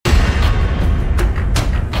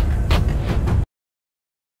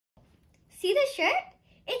See the shirt?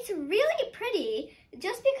 It's really pretty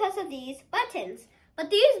just because of these buttons. But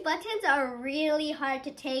these buttons are really hard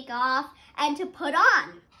to take off and to put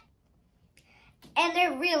on. And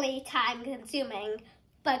they're really time consuming.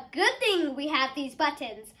 But good thing we have these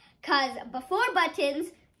buttons, because before buttons,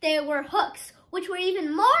 there were hooks, which were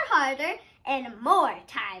even more harder and more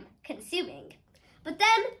time consuming. But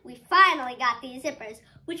then we finally got these zippers,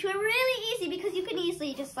 which were really easy because you can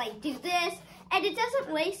easily just like do this and it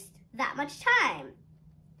doesn't waste that much time.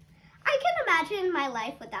 I can imagine my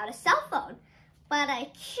life without a cell phone, but I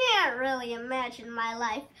can't really imagine my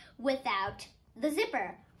life without the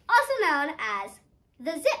zipper, also known as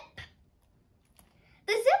the zip.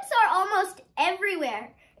 The zips are almost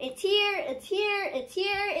everywhere. It's here, it's here, it's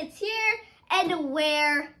here, it's here, and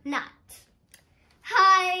where not.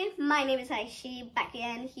 Hi, my name is Aishi, back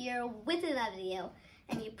again here with another video,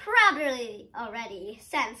 and you probably already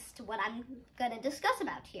sensed what I'm going to discuss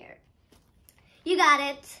about here. You got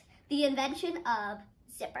it, the invention of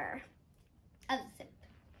zipper. The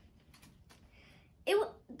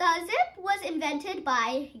zip was invented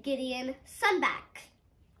by Gideon Sunback,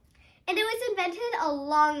 and it was invented a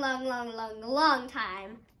long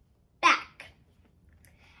time back.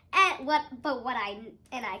 And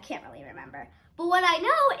I can't really remember. But what I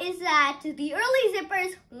know is that the early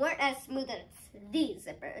zippers weren't as smooth as these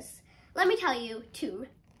zippers. Let me tell you 2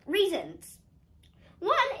 reasons.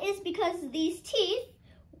 One is because these teeth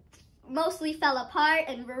mostly fell apart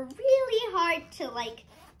and were really hard to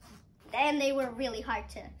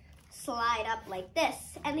slide up like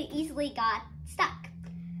this, and they easily got stuck.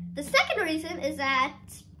 The second reason is that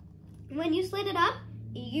when you slid it up,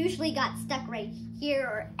 it usually got stuck right here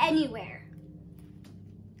or anywhere.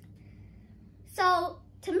 So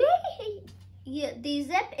to me, the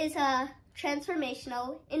zip is a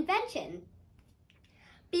transformational invention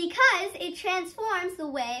because it transformed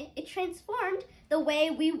the way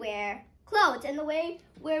we wear clothes and the way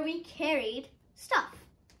where we carried stuff.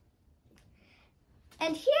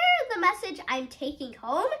 And here the message I'm taking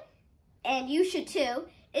home, and you should too,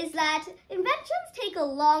 is that inventions take a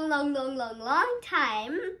long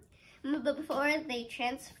time before they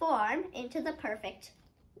transform into the perfect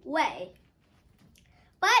way.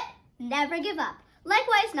 But never give up.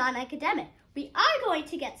 Likewise, non-academic. We are going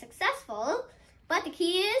to get successful, but the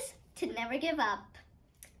key is to never give up.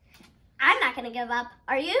 I'm not going to give up.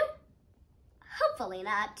 Are you? Hopefully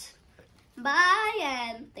not. Bye,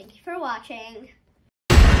 and thank you for watching.